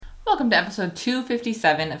Welcome to episode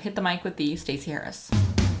 257 of Hit the Mic with the Stacey Harris.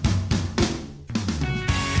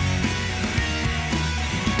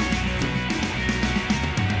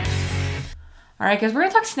 All right, guys, we're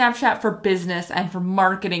going to talk Snapchat for business and for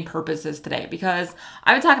marketing purposes today because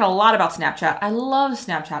I've been talking a lot about Snapchat. I love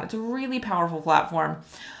Snapchat. It's a really powerful platform,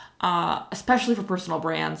 especially for personal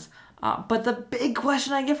brands. But the big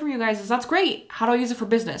question I get from you guys is, that's great. How do I use it for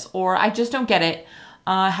business? Or I just don't get it.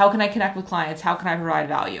 How can I connect with clients? How can I provide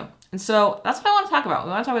value? And so that's what I want to talk about.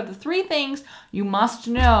 We want to talk about the 3 things you must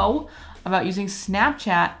know about using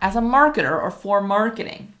Snapchat as a marketer or for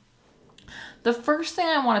marketing. The first thing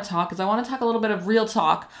I want to talk a little bit of real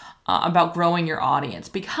talk about growing your audience,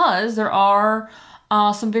 because there are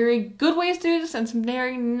some very good ways to do this and some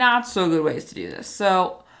very not so good ways to do this.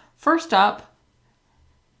 So first up,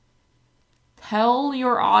 tell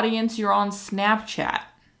your audience you're on Snapchat.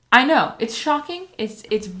 I know, it's shocking. It's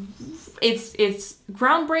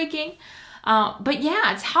groundbreaking. But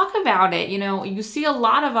yeah, talk about it. You know, you see a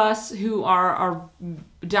lot of us who are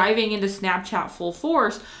diving into Snapchat full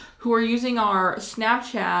force, who are using our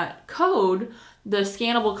Snapchat code, the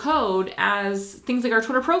scannable code, as things like our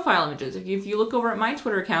Twitter profile images. If you look over at my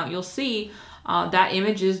Twitter account, you'll see that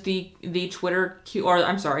image is the Snapchat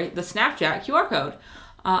QR code.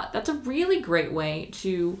 That's a really great way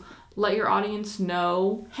to let your audience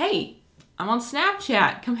know, hey, I'm on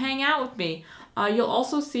Snapchat, come hang out with me. You'll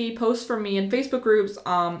also see posts from me in Facebook groups,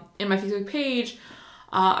 in my Facebook page.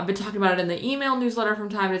 I've been talking about it in the email newsletter from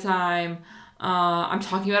time to time. I'm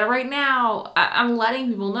talking about it right now. I'm letting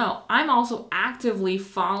people know. I'm also actively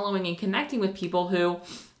following and connecting with people who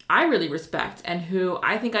I really respect and who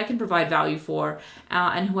I think I can provide value for,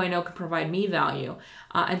 and who I know can provide me value.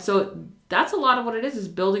 And so that's a lot of what it is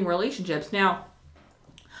building relationships. Now,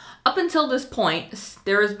 up until this point,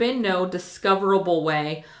 there has been no discoverable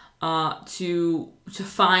way to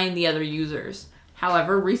find the other users.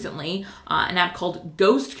 However, recently, an app called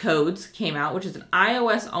Ghost Codes came out, which is an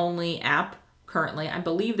iOS-only app currently. I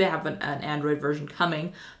believe they have an Android version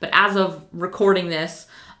coming, but as of recording this,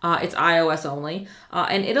 it's iOS only.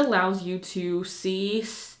 And it allows you to see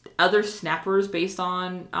other snappers based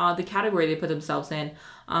on the category they put themselves in.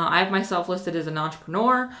 I have myself listed as an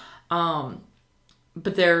entrepreneur,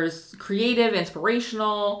 but there's creative,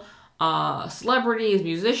 inspirational, celebrities,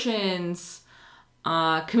 musicians,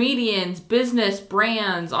 comedians, business,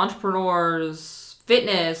 brands, entrepreneurs,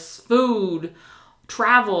 fitness, food,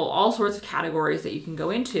 travel, all sorts of categories that you can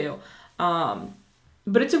go into.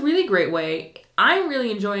 But it's a really great way. I'm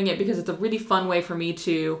really enjoying it because it's a really fun way for me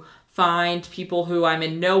to find people who I'm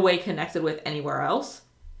in no way connected with anywhere else.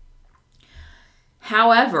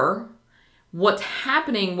 However, what's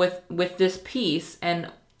happening with this piece,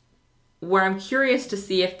 and where I'm curious to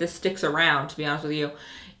see if this sticks around, to be honest with you,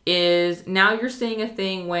 is now you're seeing a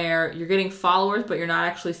thing where you're getting followers, but you're not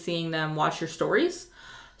actually seeing them watch your stories.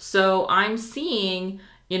 So I'm seeing,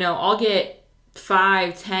 I'll get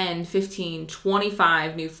 5, 10, 15,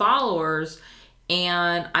 25 new followers,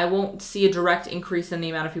 and I won't see a direct increase in the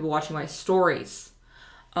amount of people watching my stories.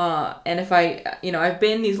 And if I've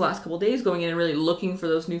been these last couple of days going in and really looking for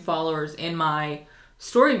those new followers in my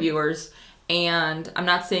story viewers, and I'm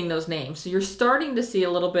not seeing those names. So you're starting to see a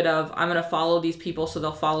little bit of, I'm going to follow these people so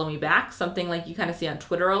they'll follow me back. Something like you kind of see on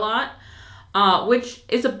Twitter a lot, which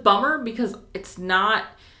is a bummer because it's not...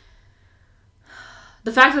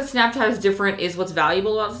 The fact that Snapchat is different is what's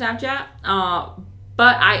valuable about Snapchat.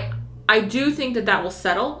 But I do think that will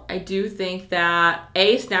settle. I do think that,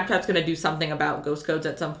 Snapchat's going to do something about Ghost Codes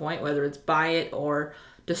at some point, whether it's buy it or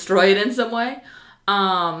destroy it in some way.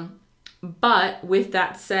 But with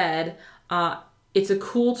that said, it's a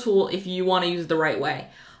cool tool if you want to use it the right way.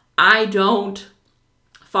 I don't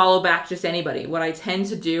follow back just anybody. What I tend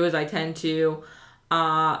to do is I tend to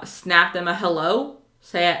snap them a hello,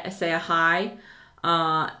 say a hi,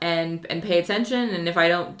 and pay attention. And if I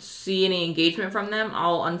don't see any engagement from them,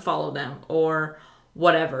 I'll unfollow them or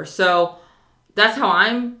whatever. So that's how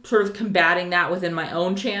I'm sort of combating that within my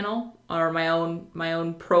own channel or my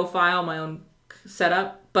own profile, my own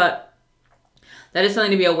setup. But that is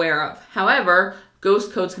something to be aware of. However,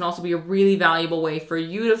 Ghost Codes can also be a really valuable way for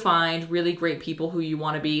you to find really great people who you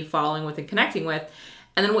want to be following with and connecting with.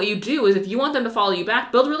 And then what you do is, if you want them to follow you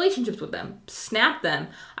back, build relationships with them. Snap them.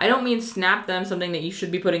 I don't mean snap them something that you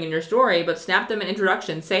should be putting in your story, but snap them an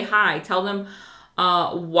introduction. Say hi. Tell them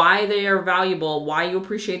why they are valuable, why you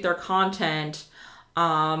appreciate their content.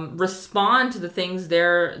 Respond to the things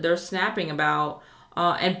they're snapping about,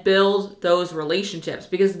 and build those relationships.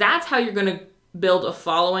 Because that's how you're going to build a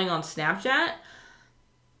following on Snapchat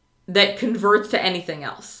that converts to anything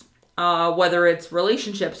else. whether it's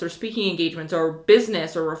relationships or speaking engagements or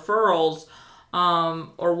business or referrals,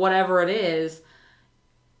 or whatever it is.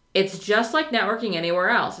 It's just like networking anywhere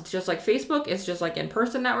else. It's just like Facebook. It's just like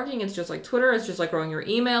in-person networking. It's just like Twitter. It's just like growing your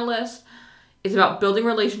email list. It's about building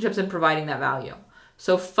relationships and providing that value.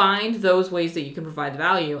 So find those ways that you can provide the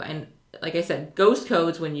value. And like I said, ghost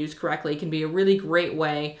codes, when used correctly, can be a really great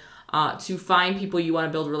way to find people you want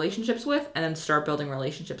to build relationships with and then start building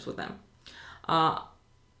relationships with them.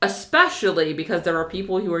 Especially because there are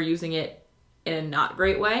people who are using it in a not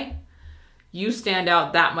great way. You stand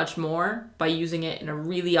out that much more by using it in a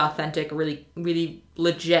really authentic, really, really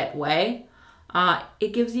legit way.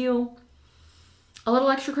 It gives you a little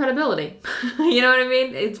extra credibility. You know what I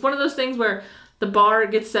mean? It's one of those things where the bar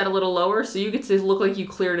gets set a little lower, so you get to look like you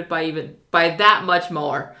cleared it by that much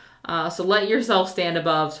more. So let yourself stand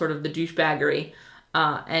above sort of the douchebaggery,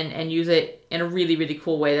 and use it in a really, really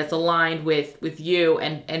cool way that's aligned with you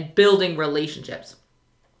and building relationships.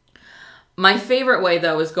 My favorite way,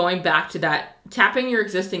 though, is going back to that, tapping your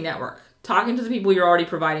existing network, talking to the people you're already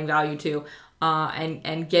providing value to,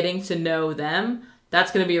 and getting to know them.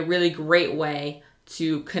 That's going to be a really great way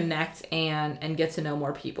to connect and get to know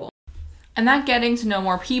more people. And that getting to know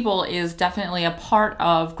more people is definitely a part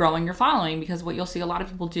of growing your following, because what you'll see a lot of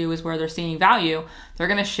people do is where they're seeing value, they're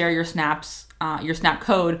going to share your snaps, your snap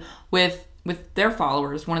code with their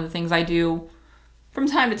followers. One of the things I do from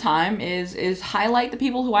time to time is highlight the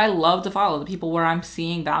people who I love to follow, the people where I'm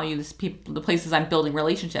seeing value, the places I'm building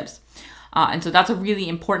relationships. And so that's a really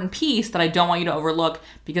important piece that I don't want you to overlook,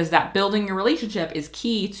 because that building your relationship is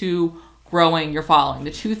key to growing your following.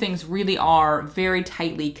 The two things really are very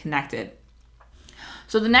tightly connected.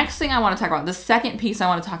 So the next thing I want to talk about, the second piece I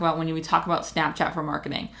want to talk about when we talk about Snapchat for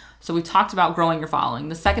marketing. So we talked about growing your following.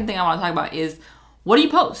 The second thing I want to talk about is, what do you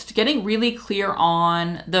post? Getting really clear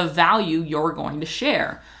on the value you're going to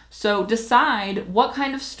share. So decide what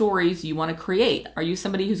kind of stories you want to create. Are you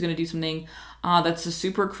somebody who's going to do something that's a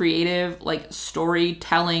super creative, like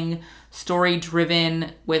storytelling,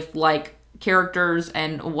 story-driven with like characters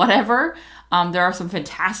and whatever? There are some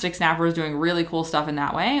fantastic snappers doing really cool stuff in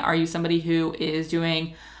that way. Are you somebody who is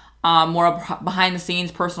doing more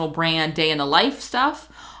behind-the-scenes, personal brand, day in the life stuff?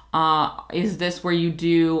 Is this where you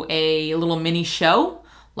do a little mini show,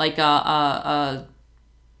 like a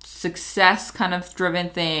success kind of driven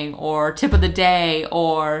thing, or tip of the day,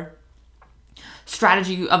 or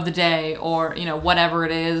strategy of the day, or whatever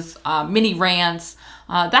it is, mini rants,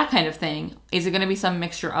 that kind of thing? Is it going to be some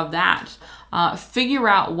mixture of that? Figure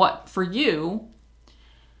out what for you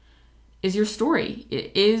is your story.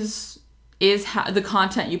 It is how, the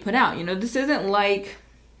content you put out. This isn't like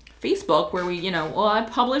Facebook where we, I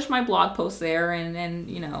publish my blog post there and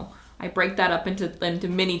I break that up into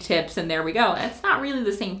mini tips and there we go. It's not really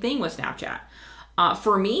the same thing with Snapchat.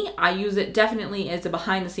 For me, I use it definitely as a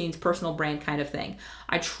behind the scenes personal brand kind of thing.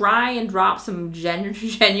 I try and drop some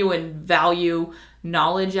genuine value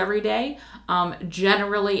knowledge every day,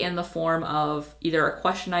 generally in the form of either a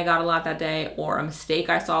question I got a lot that day or a mistake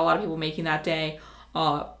I saw a lot of people making that day,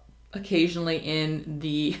 occasionally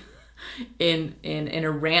in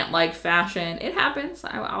a rant-like fashion. It happens,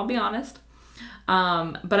 I'll be honest.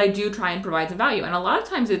 But I do try and provide some value. And a lot of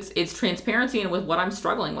times it's transparency and with what I'm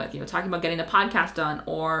struggling with, talking about getting the podcast done,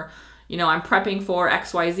 or, I'm prepping for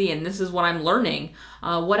XYZ and this is what I'm learning.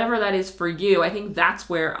 Whatever that is for you, I think that's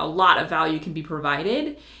where a lot of value can be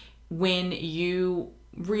provided when you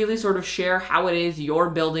really sort of share how it is you're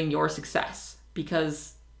building your success.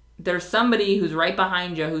 Because there's somebody who's right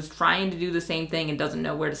behind you who's trying to do the same thing and doesn't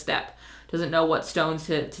know where to step, doesn't know what stones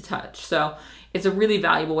to touch. So it's a really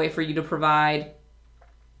valuable way for you to provide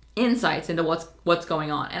insights into what's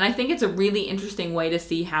going on. And I think it's a really interesting way to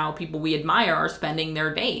see how people we admire are spending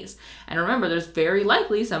their days. And remember, there's very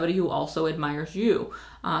likely somebody who also admires you.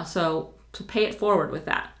 So to pay it forward with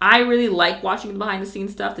that. I really like watching the behind the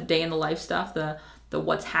scenes stuff, the day in the life stuff, the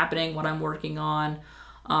what's happening, what I'm working on.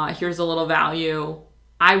 Here's a little value.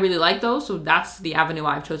 I really like those, so that's the avenue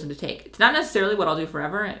I've chosen to take. It's not necessarily what I'll do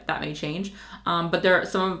forever. That may change. But there are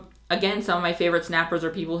some of my favorite snappers are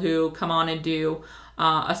people who come on and do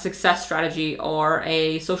a success strategy or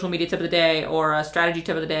a social media tip of the day or a strategy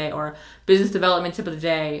tip of the day or business development tip of the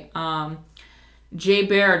day. Jay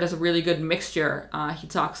Baer does a really good mixture. He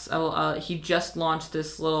just launched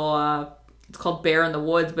this little, it's called Bear in the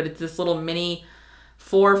Woods, but it's this little mini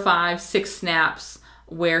 4, 5, 6 snaps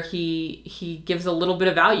where he gives a little bit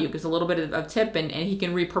of value, gives a little bit of tip, and he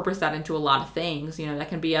can repurpose that into a lot of things. That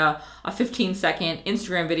can be a 15-second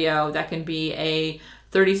Instagram video, that can be a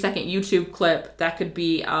 30-second YouTube clip, that could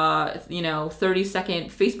be 30-second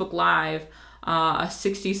Facebook Live, a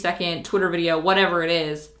 60-second Twitter video, whatever it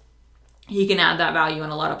is. he can add that value in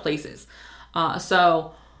a lot of places.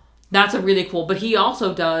 So that's a really cool, but he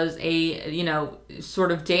also does a,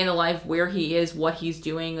 sort of day in the life where he is, what he's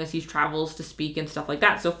doing as he travels to speak and stuff like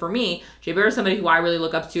that. So for me, Jay Baer is somebody who I really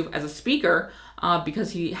look up to as a speaker,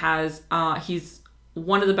 because he's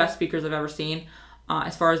one of the best speakers I've ever seen,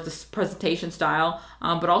 as far as this presentation style.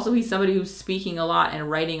 But also he's somebody who's speaking a lot and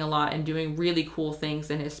writing a lot and doing really cool things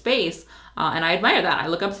in his space. And I admire that. I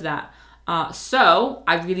look up to that. So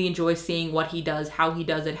I really enjoy seeing what he does, how he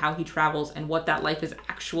does it, how he travels, and what that life is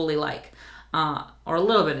actually like, or a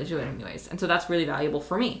little bit into it anyways. And so that's really valuable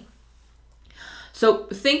for me. So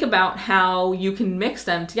think about how you can mix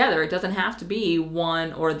them together. It doesn't have to be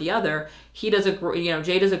one or the other. Jay does a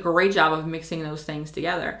great job of mixing those things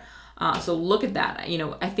together. So look at that.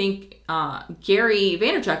 I think Gary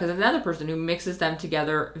Vaynerchuk is another person who mixes them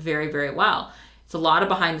together very, very well. It's a lot of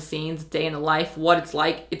behind the scenes, day in the life, what it's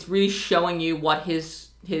like. It's really showing you what his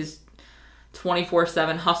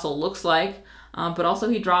 24/7 hustle looks like. But also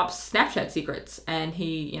he drops Snapchat secrets, and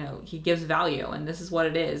he gives value, and this is what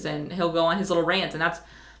it is. And he'll go on his little rants, and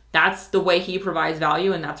that's the way he provides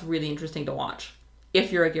value, and that's really interesting to watch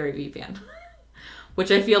if you're a Gary Vee fan,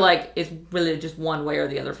 which I feel like is really just one way or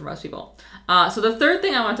the other for most people. So the third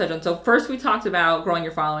thing I want to touch on. So first we talked about growing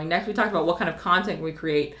your following. Next we talked about what kind of content we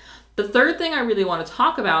create. The third thing I really want to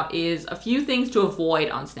talk about is a few things to avoid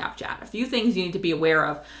on Snapchat, a few things you need to be aware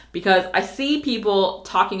of, because I see people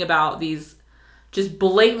talking about these just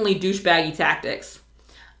blatantly douchebaggy tactics,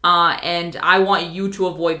 and I want you to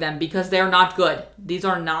avoid them because they're not good. These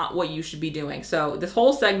are not what you should be doing. So this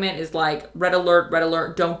whole segment is like red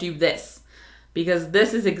alert, don't do this, because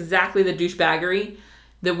this is exactly the douchebaggery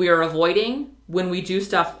that we are avoiding when we do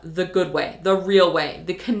stuff the good way, the real way,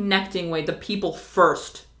 the connecting way, the people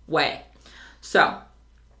first way. So,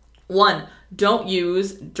 1, don't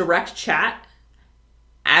use direct chat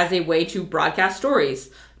as a way to broadcast stories.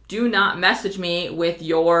 Do not message me with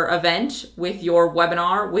your event, with your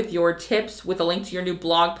webinar, with your tips, with a link to your new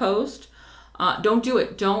blog post. Don't do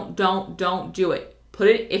it. Don't do it. Put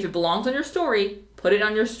it, if it belongs on your story, put it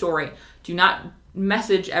on your story. Do not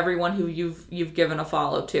message everyone who you've given a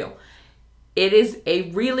follow to. It is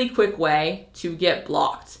a really quick way to get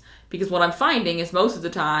blocked. Because what I'm finding is most of the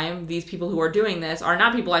time, these people who are doing this are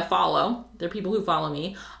not people I follow. They're people who follow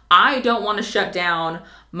me. I don't want to shut down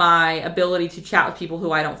my ability to chat with people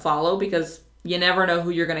who I don't follow, because you never know who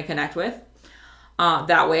you're going to connect with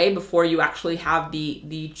that way before you actually have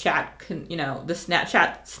the chat, the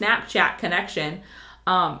Snapchat connection.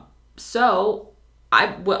 So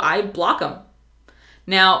I block them.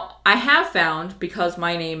 Now, I have found, because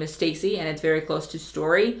my name is Stacy and it's very close to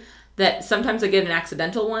story, that sometimes I get an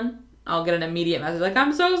accidental one. I'll get an immediate message like,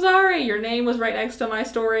 I'm so sorry, your name was right next to my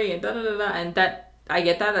story, and da-da-da-da, and that, I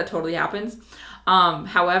get that totally happens.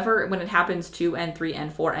 However, when it happens 2 and 3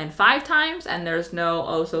 and 4 and 5 times, and there's no,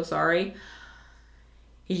 oh, so sorry,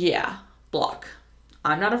 yeah, block.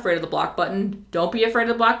 I'm not afraid of the block button. Don't be afraid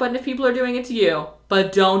of the block button if people are doing it to you,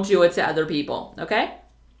 but don't do it to other people, okay?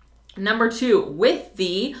 Number 2, with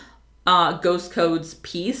the ghost codes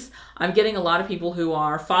piece, I'm getting a lot of people who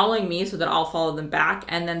are following me so that I'll follow them back,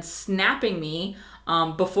 and then snapping me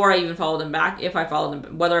before I even follow them back, if I follow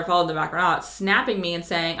them, whether I follow them back or not, snapping me and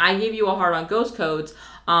saying, I gave you a heart on ghost codes,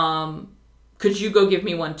 could you go give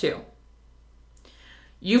me one too?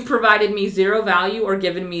 You've provided me zero value or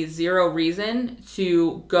given me zero reason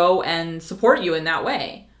to go and support you in that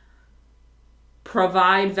way.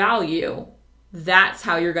 Provide value. That's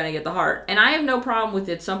how you're going to get the heart. And I have no problem with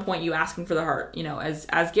at some point you asking for the heart.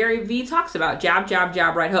 As Gary Vee talks about, jab, jab,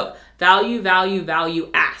 jab, right hook. Value, value, value,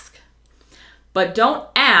 ask. But don't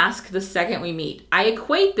ask the second we meet. I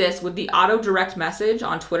equate this with the auto direct message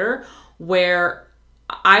on Twitter, where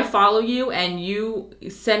I follow you and you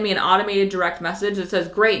send me an automated direct message that says,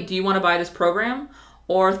 great, do you want to buy this program?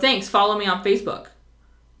 Or thanks, follow me on Facebook.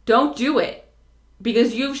 Don't do it.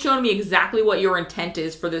 Because you've shown me exactly what your intent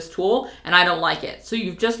is for this tool, and I don't like it. So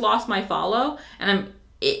you've just lost my follow, and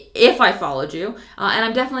if I followed you, and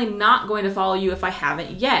I'm definitely not going to follow you if I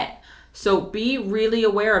haven't yet. So be really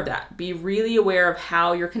aware of that. Be really aware of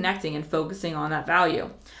how you're connecting and focusing on that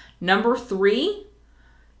value. Number 3,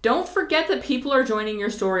 don't forget that people are joining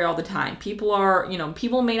your story all the time.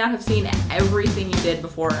 People may not have seen everything you did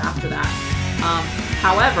before or after that.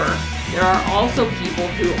 However, there are also people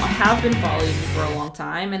who have been following you for a long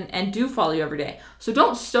time and do follow you every day. So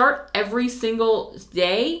don't start every single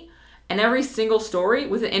day and every single story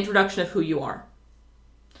with an introduction of who you are.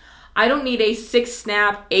 I don't need a 6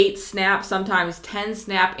 snap, 8 snap, sometimes 10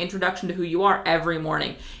 snap introduction to who you are every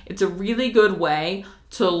morning. It's a really good way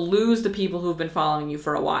to lose the people who've been following you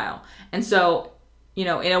for a while. And so in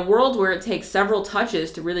a world where it takes several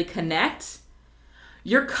touches to really connect,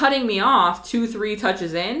 you're cutting me off 2-3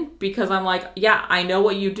 touches in because I'm like, yeah, I know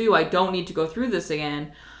what you do. I don't need to go through this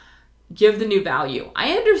again. Give the new value.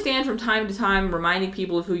 I understand from time to time reminding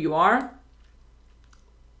people of who you are.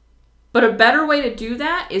 But a better way to do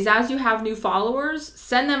that is as you have new followers,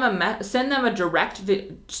 send them a direct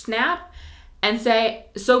snap and say,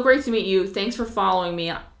 so great to meet you. Thanks for following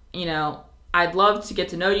me. I'd love to get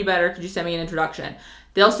to know you better. Could you send me an introduction?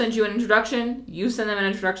 They'll send you an introduction. You send them an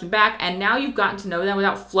introduction back. And now you've gotten to know them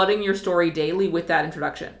without flooding your story daily with that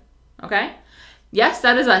introduction. Okay? Yes,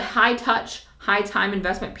 that is a high touch, high time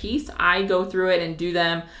investment piece. I go through it and do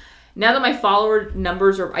them. Now that my follower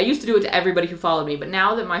numbers I used to do it to everybody who followed me, but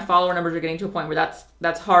now that my follower numbers are getting to a point where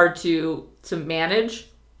that's hard to manage,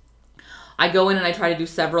 I go in and I try to do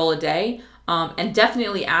several a day. And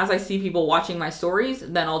definitely as I see people watching my stories,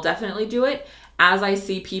 then I'll definitely do it. As I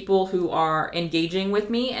see people who are engaging with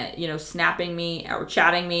me, snapping me or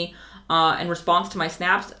chatting me in response to my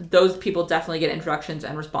snaps, those people definitely get introductions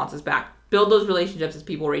and responses back. Build those relationships as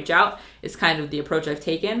people reach out is kind of the approach I've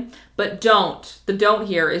taken. But the don't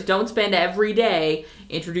here is don't spend every day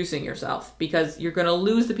introducing yourself because you're going to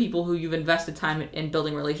lose the people who you've invested time in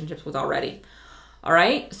building relationships with already. All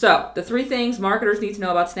right. So the 3 things marketers need to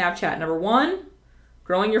know about Snapchat. Number 1,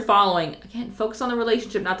 growing your following. Again, focus on the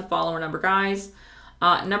relationship, not the follower number, guys.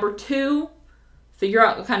 Number 2, figure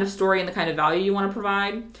out the kind of story and the kind of value you want to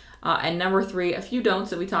provide. And number 3, a few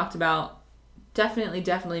don'ts that we talked about.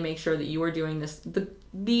 Definitely make sure that you are doing this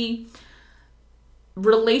the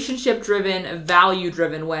relationship-driven,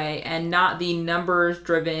 value-driven way and not the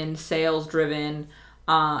numbers-driven, sales-driven,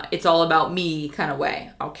 it's all about me kind of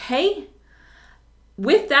way. Okay?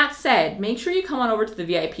 With that said, make sure you come on over to the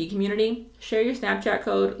VIP community, share your Snapchat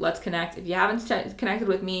code, let's connect. If you haven't connected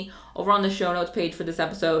with me, over on the show notes page for this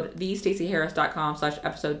episode,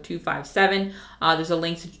 thestaceyharris.com/episode 257, there's a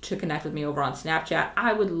link to connect with me over on Snapchat.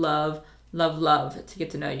 I would love to get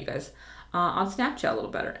to know you guys on Snapchat a little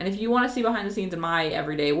better. And if you want to see behind the scenes in my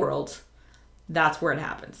everyday world, that's where it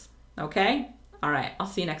happens. Okay? All right. I'll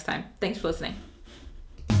see you next time. Thanks for listening.